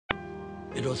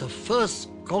It was the first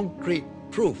concrete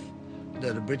proof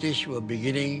that the British were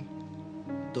beginning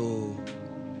to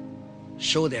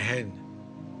show their hand,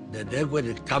 that they're going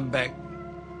to come back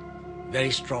very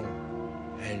strong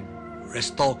and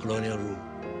restore colonial rule.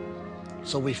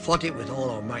 So we fought it with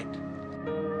all our might.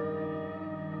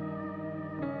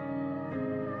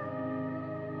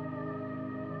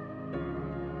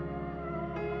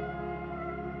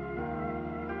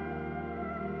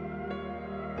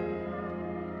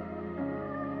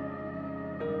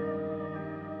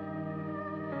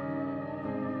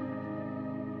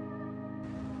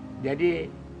 Jadi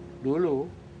dulu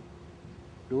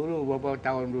beberapa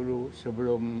tahun dulu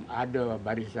sebelum ada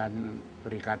barisan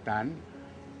perikatan,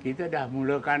 kita dah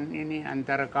mulakan ini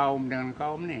antara kaum dengan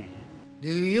kaum ni.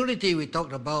 The unity we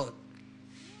talked about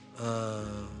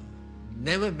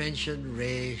never mentioned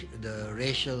the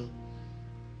racial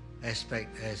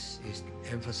aspect as is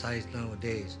emphasized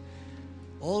nowadays.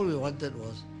 All we wanted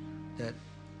was that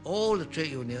all the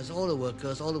trade unions, all the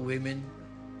workers, all the women,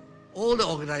 all the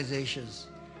organizations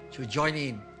should join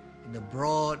in the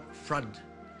broad front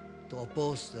to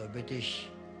oppose the British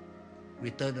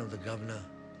return of the governor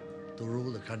to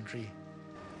rule the country.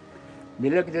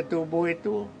 Bila kita tubuh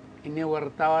itu, ini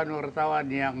wartawan-wartawan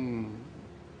yang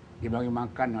dibagi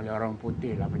makan oleh orang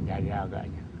putih lah penjajah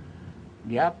agaknya.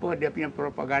 Dia apa? Dia punya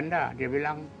propaganda. Dia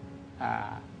bilang,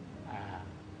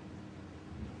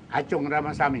 Acung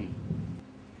Ramasamy.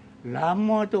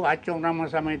 Lama tu Acung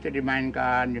Ramasamy itu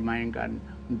dimainkan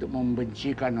untuk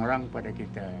membencikan orang pada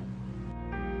kita.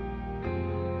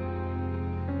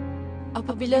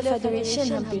 Apabila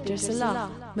Federation hampir terselah,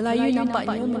 Melayu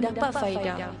nampaknya mendapat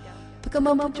faedah.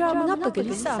 Perkembang putra mengapa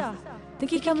gelisah?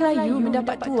 Dengkikan Melayu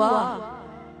mendapat tuah.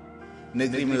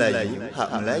 Negeri Melayu, hak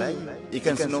Melayu.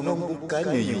 Ikan senongong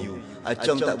bukannya you.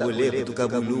 Acong tak boleh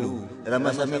bertukar bulu.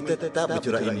 Ramasamy tetap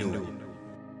bercorak Hindu.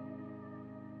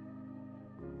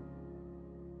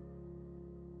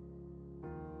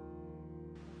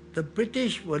 The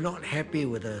British were not happy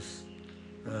with us,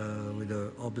 with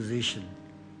the opposition.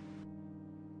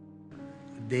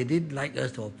 They didn't like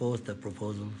us to oppose the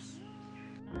proposals.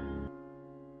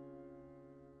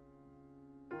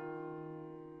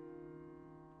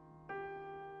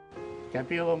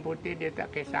 Tapi orang putih dia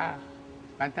tak kisah.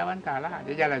 Bantah-bantah lah,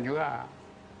 dia jalan juga.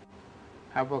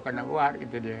 Apa kau nak buat,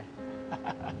 kata dia.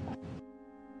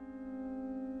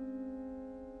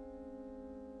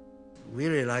 We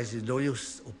realized it's no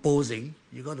use opposing,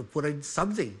 you got to put in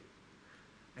something.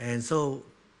 And so,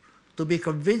 to be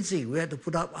convincing, we had to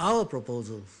put up our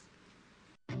proposals.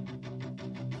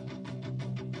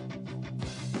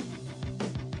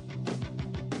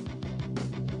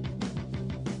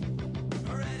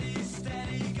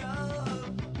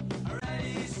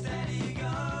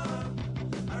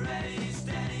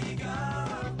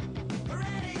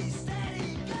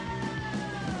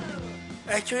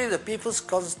 Actually, the People's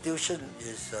Constitution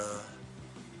is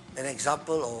an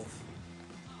example of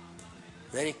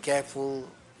very careful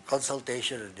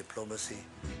consultation and diplomacy.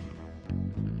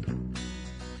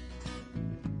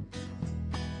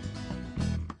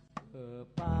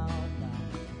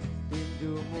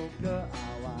 Tinjumu ke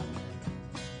awan,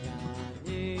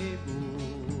 nyanyi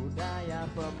budaya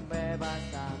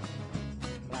pembebasan,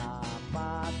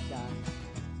 rapatkan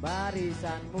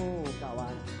barisanmu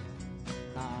kawan.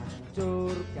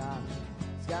 Hancurkan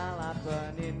segala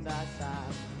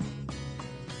penindasan.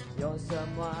 Yo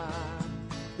semua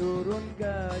turun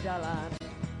ke jalan,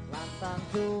 lantang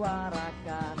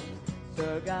suarakan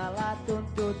segala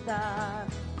tuntutan.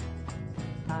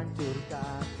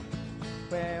 Hancurkan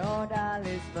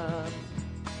feodalisme,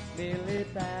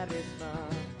 militerisme,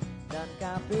 dan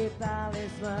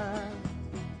kapitalisme.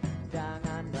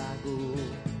 Jangan ragu,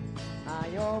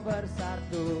 ayo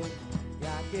bersatu.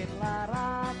 Yakinlah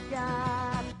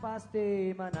rakyat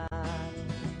pasti menang.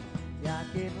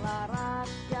 Yakinlah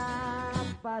rakyat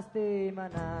pasti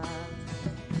menang.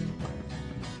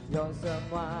 Yo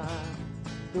semua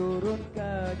turun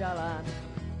ke jalan,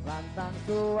 lantang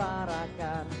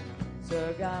suarakan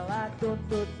segala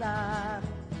tuntutan.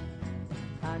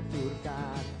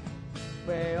 Hancurkan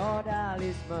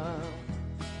feodalisme,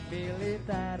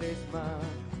 militerisme,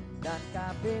 dan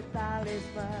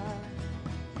kapitalisme.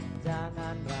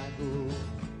 Jangan ragu,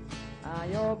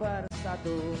 ayo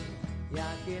bersatu.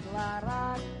 Yakinlah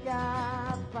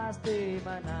rakyat pasti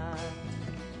menang.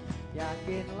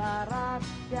 Yakinlah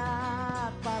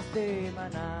rakyat pasti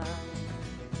menang.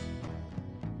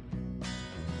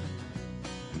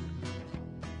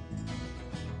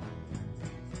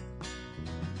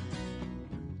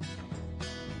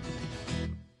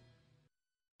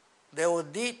 They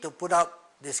would need to put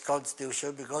up this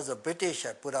constitution because the British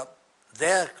had put up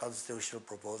their constitutional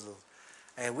proposal.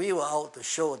 And we were out to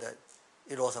show that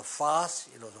it was a farce,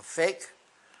 it was a fake,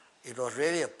 it was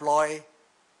really a ploy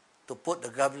to put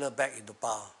the governor back into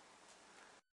power.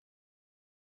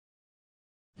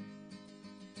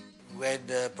 When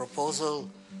the proposal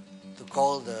to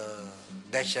call the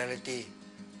nationality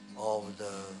of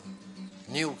the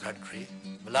new country,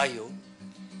 Melayu,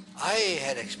 I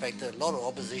had expected a lot of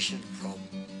opposition from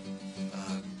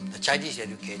the Chinese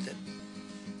educated,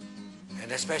 and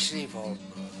especially from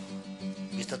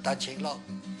Mr. Tan Cheng Lock.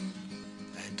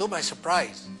 And to my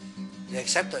surprise, they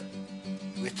accepted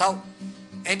without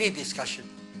any discussion.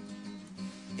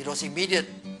 It was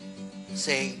immediate,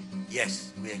 saying,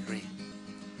 yes, we agree.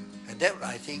 And that,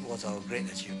 I think, was our great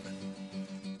achievement.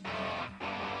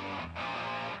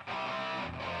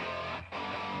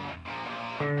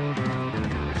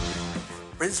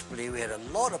 Principally, we had a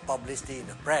lot of publicity in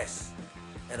the press,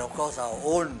 and of course our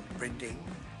own printing.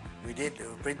 We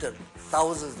printed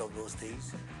thousands of those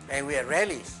things, and we had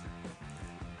rallies,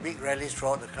 big rallies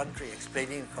throughout the country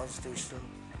explaining constitutional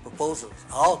proposals,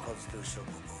 our constitutional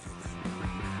proposals.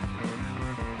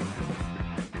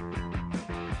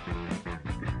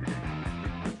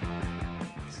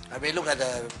 I mean, look at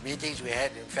the meetings we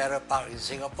had in Farrer Park in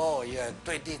Singapore. You had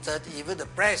 20, 30, even the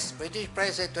press, British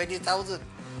press said 20,000.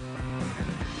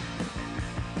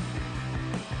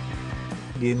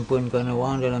 Dihimpunkan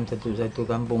orang dalam satu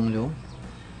kampung tu.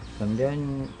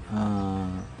 Kemudian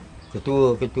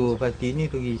ketua-ketua parti ni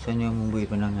pergi sana memberi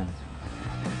pandangan.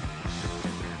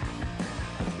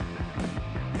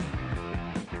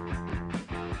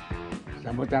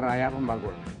 Sambutan rakyat pun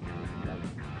bagus.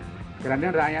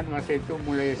 Kerana rakyat masa itu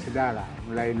mulai sedar lah,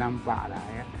 mulai nampak lah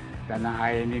ya.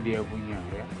 Tanah air ni dia punya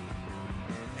ya.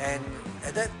 And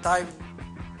at that time,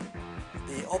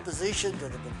 the opposition to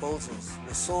the proposals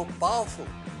was so powerful.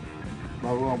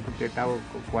 Baru orang putih tahu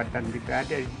kekuatan kita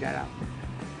ada di dalam.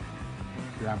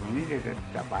 Selama ini dia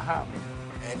tak faham.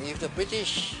 And if the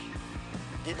British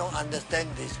did not understand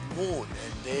this mood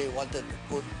and they wanted to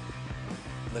put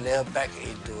Malaya back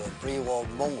into a pre-war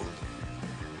mold,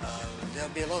 there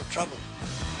would be a lot of trouble.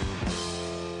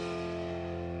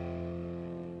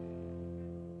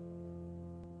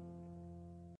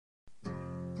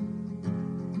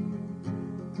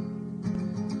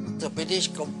 The British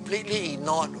completely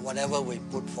ignored whatever we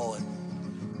put forward.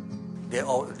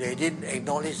 They didn't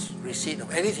acknowledge receipt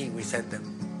of anything we sent them.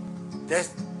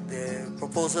 The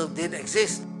proposal didn't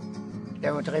exist.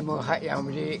 Dia menerima hak yang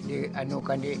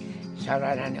dianukan di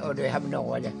saranan oleh UMNO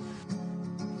aja.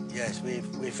 Yes,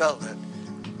 we felt that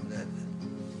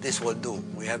this will do.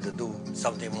 We have to do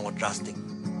something more drastic.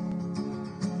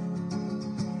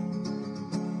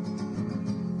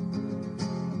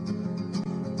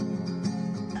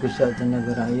 Pusat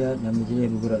Tenaga Rakyat dan Majlis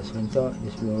Bergerak Serentak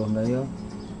di seluruh Melayu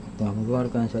telah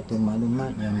mengeluarkan satu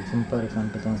maklumat yang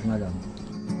disemparkan petang semalam.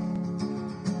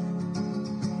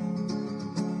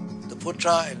 The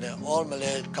Putra and the All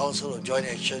Malaya Council of Joint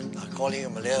Action are calling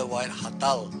a Malaya-wide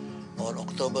Hatal on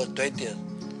October 20th,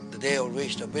 the day on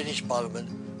which the British Parliament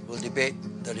will debate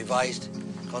the revised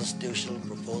constitutional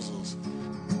proposals.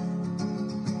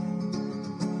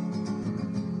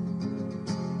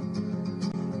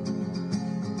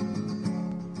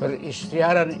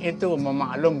 Peristiaran itu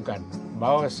memaklumkan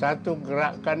bahawa satu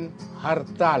gerakan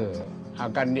hartal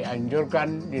akan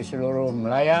dianjurkan di seluruh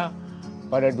Melaya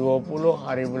pada 20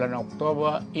 hari bulan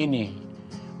Oktober ini,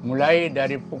 mulai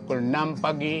dari pukul 6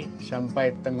 pagi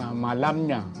sampai tengah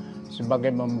malamnya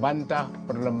sebagai membantah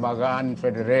perlembagaan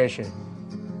federation.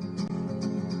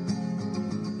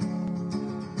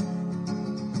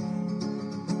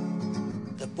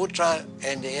 The Putra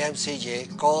and the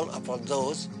AMCJ call upon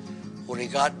those who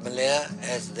regard Malaya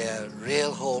as their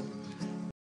real home